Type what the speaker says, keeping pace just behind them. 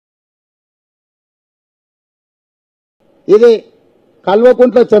ఇది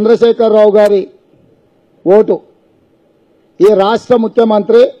కల్వకుంట్ల చంద్రశేఖరరావు గారి ఓటు. ఈ రాష్ట్ర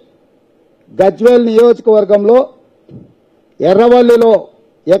ముఖ్యమంత్రి గజ్వేల్ నియోజకవర్గంలో ఎర్రవల్లిలో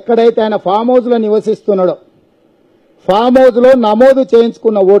ఎక్కడైతే ఆయన ఫామ్ హౌస్లో నివసిస్తున్నాడో ఫామ్ హౌస్లో నమోదు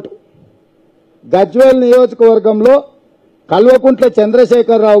చేయించుకున్న ఓటు. గజ్వేల్ నియోజకవర్గంలో కల్వకుంట్ల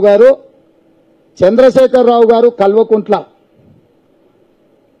చంద్రశేఖరరావు గారు కల్వకుంట్ల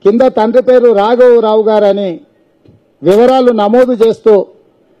కింద తండ్రి పేరు రాఘవరావు గారని వివరాలు నమోదు చేస్తూ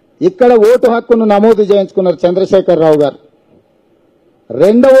ఇక్కడ ఓటు హక్కును నమోదు చేయించుకున్నారు చంద్రశేఖరరావు గారు.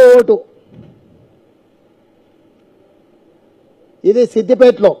 రెండవ ఓటు ఇది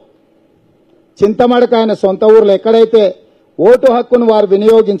సిద్దిపేటలో చింతమడక ఆయన సొంత ఊర్లో ఎక్కడైతే ఓటు హక్కును వారు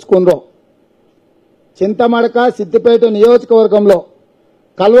వినియోగించుకుందో చింతమడక సిద్దిపేట నియోజకవర్గంలో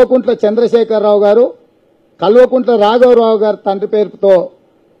కల్వకుంట్ల చంద్రశేఖరరావు గారు కల్వకుంట్ల రాఘవరావు గారు తండ్రి పేరుతో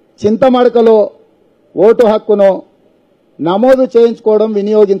చింతమడకలో ఓటు హక్కును నమోదు చేయించుకోవడం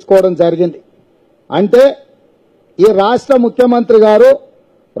వినియోగించుకోవడం జరిగింది. అంటే ఈ రాష్ట్ర ముఖ్యమంత్రి గారు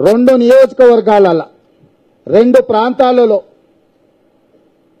 2 నియోజకవర్గాలలో 2 ప్రాంతాలలో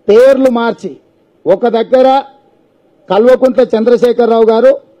పేర్లు మార్చి ఒక దగ్గర కల్వకుంట్ల చంద్రశేఖరరావు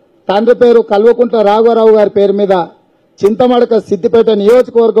గారు తండ్రి పేరు కల్వకుంట్ల రాఘవరావు గారి పేరు మీద చింతమడక సిద్దిపేట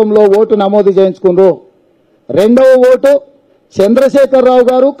నియోజకవర్గంలో ఓటు నమోదు చేయించుకున్నారు. రెండవ ఓటు చంద్రశేఖరరావు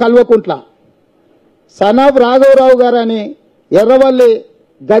గారు కల్వకుంట్ల సనాబ్ రాఘవరావు గారు అని ఎర్రవల్లి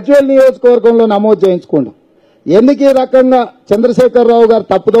గజ్వేల్ నియోజకవర్గంలో నమోదు చేయించుకున్నాం. ఎందుకు ఈ రకంగా చంద్రశేఖరరావు గారు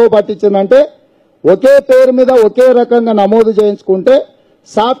తప్పుదోవ పట్టించిందంటే ఒకే పేరు మీద ఒకే రకంగా నమోదు చేయించుకుంటే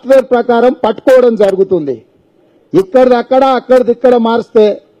సాఫ్ట్వేర్ ప్రకారం పట్టుకోవడం జరుగుతుంది. ఇక్కడిదక్కడ అక్కడిదిక్కడ మారిస్తే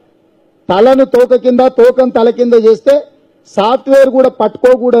తలను తోక కింద తోకను తల కింద చేస్తే సాఫ్ట్వేర్ కూడా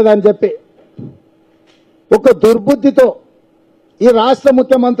పట్టుకోకూడదని చెప్పి ఒక దుర్బుద్ధితో ఈ రాష్ట్ర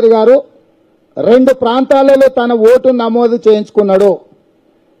ముఖ్యమంత్రి గారు 2 ప్రాంతాలలో తన ఓటు నమోదు చేయించుకున్నాడు.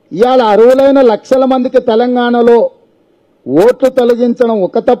 ఇవాళ అర్హులైన లక్షల మందికి తెలంగాణలో ఓట్లు తొలగించడం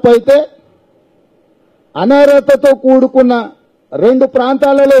ఒక తప్పు అయితే అనర్హతతో కూడుకున్న 2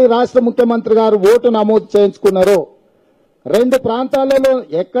 ప్రాంతాలలో ఈ రాష్ట్ర ముఖ్యమంత్రి గారు ఓటు నమోదు చేయించుకున్నారు. 2 ప్రాంతాలలో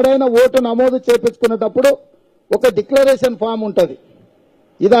ఎక్కడైనా ఓటు నమోదు చేయించుకునేటప్పుడు ఒక డిక్లరేషన్ ఫామ్ ఉంటుంది.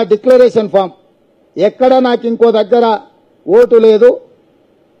 ఇది ఆ డిక్లరేషన్ ఫామ్. ఎక్కడ నాకు ఇంకో దగ్గర ఓటు లేదు,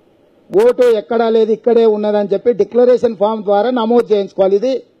 ఓటు ఎక్కడా లేదు, ఇక్కడే ఉన్నదని చెప్పి డిక్లరేషన్ ఫామ్ ద్వారా నమోదు చేయించుకోవాలి.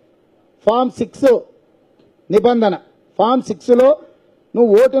 ఇది ఫామ్ 6 నిబంధన. ఫామ్ 6లో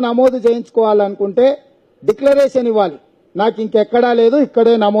నువ్వు ఓటు నమోదు చేయించుకోవాలనుకుంటే డిక్లరేషన్ ఇవ్వాలి. నాకు ఇంకెక్కడా లేదు,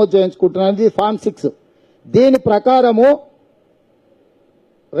 ఇక్కడే నమోదు చేయించుకుంటున్నాను. ఇది ఫామ్ 6. దీని ప్రకారము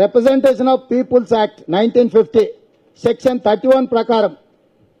representation of peoples act 1950 section 31 ప్రకారం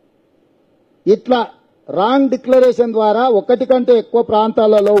ఇట్లా రాంగ్ డిక్లరేషన్ ద్వారా 1 కంటే ఎక్కువ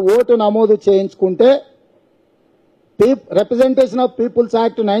ప్రాంతాలలో ఓటు నమోదు చేయించుకుంటే representation of peoples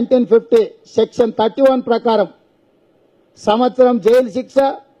act 1950 section 31 ప్రకారం సంవత్సరం జైలు శిక్ష,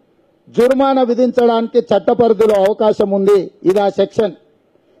 జుర్మానా విధించడానికి చట్ట పరిధిలో అవకాశం ఉంది. ఇది ఆ సెక్షన్.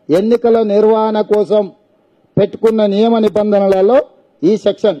 ఎన్నికల నిర్వహణ కోసం పెట్టుకున్న నియమ నిబంధనలలో ఈ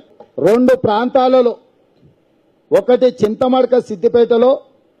సెక్షన్. 2 ప్రాంతాలలో, ఒకటి చింతమడక సిద్దిపేటలో,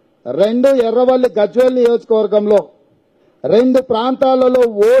 2 ఎర్రవల్లి గజ్వేల్ నియోజకవర్గంలో 2 ప్రాంతాలలో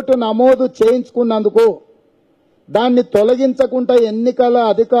ఓటు నమోదు చేయించుకున్నందుకు, దాన్ని తొలగించకుండా ఎన్నికల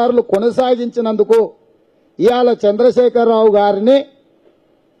అధికారులు కొనసాగించినందుకు ఇవాళ చంద్రశేఖరరావు గారిని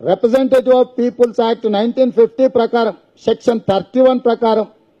రిప్రజెంటేటివ్ ఆఫ్ పీపుల్స్ యాక్ట్ 1950 ప్రకారం సెక్షన్ 31 ప్రకారం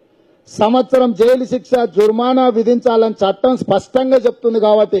సంవత్సరం జైలు శిక్ష, జుర్మానా విధించాలని చట్టం స్పష్టంగా చెప్తుంది.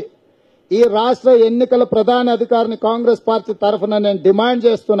 కాబట్టి ఈ రాష్ట్ర ఎన్నికల ప్రధాన అధికారిని కాంగ్రెస్ పార్టీ తరఫున నేను డిమాండ్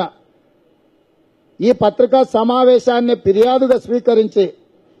చేస్తున్నా, ఈ పత్రికా సమావేశాన్ని ఫిర్యాదుగా స్వీకరించి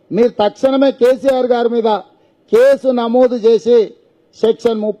మీరు తక్షణమే కేసీఆర్ గారి మీద కేసు నమోదు చేసి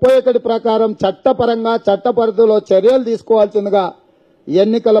సెక్షన్ 31 ప్రకారం చట్టపరంగా చట్ట పరిధిలో చర్యలు తీసుకోవాల్సిందిగా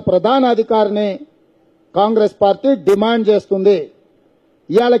ఎన్నికల ప్రధాన అధికారిని కాంగ్రెస్ పార్టీ డిమాండ్ చేస్తుంది.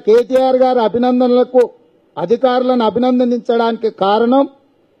 ఇవాళ కేటీఆర్ గారి అభినందనలకు అధికారులను అభినందించడానికి కారణం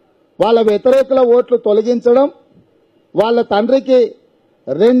వాళ్ళ వ్యతిరేకుల ఓట్లు తొలగించడం, వాళ్ళ తండ్రికి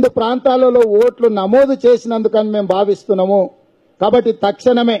 2 ప్రాంతాలలో ఓట్లు నమోదు చేసినందుకని మేము భావిస్తున్నాము. కాబట్టి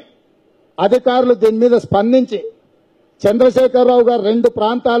తక్షణమే అధికారులు దీని మీద స్పందించి చంద్రశేఖరరావు గారు 2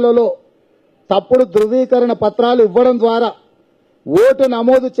 ప్రాంతాలలో తప్పుడు ధృవీకరణ పత్రాలు ఇవ్వడం ద్వారా ఓటు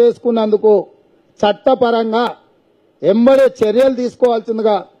నమోదు చేసుకున్నందుకు చట్టపరంగా ఎంబడే చర్యలు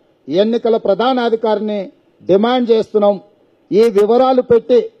తీసుకోవాల్సిందిగా ఎన్నికల ప్రధాన అధికారిని డిమాండ్ చేస్తున్నాం. ఈ వివరాలు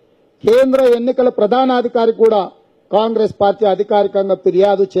పెట్టి కేంద్ర ఎన్నికల ప్రధానాధికారి కూడా కాంగ్రెస్ పార్టీ అధికారికంగా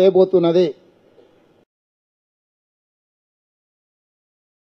ఫిర్యాదు చేయబోతున్నది.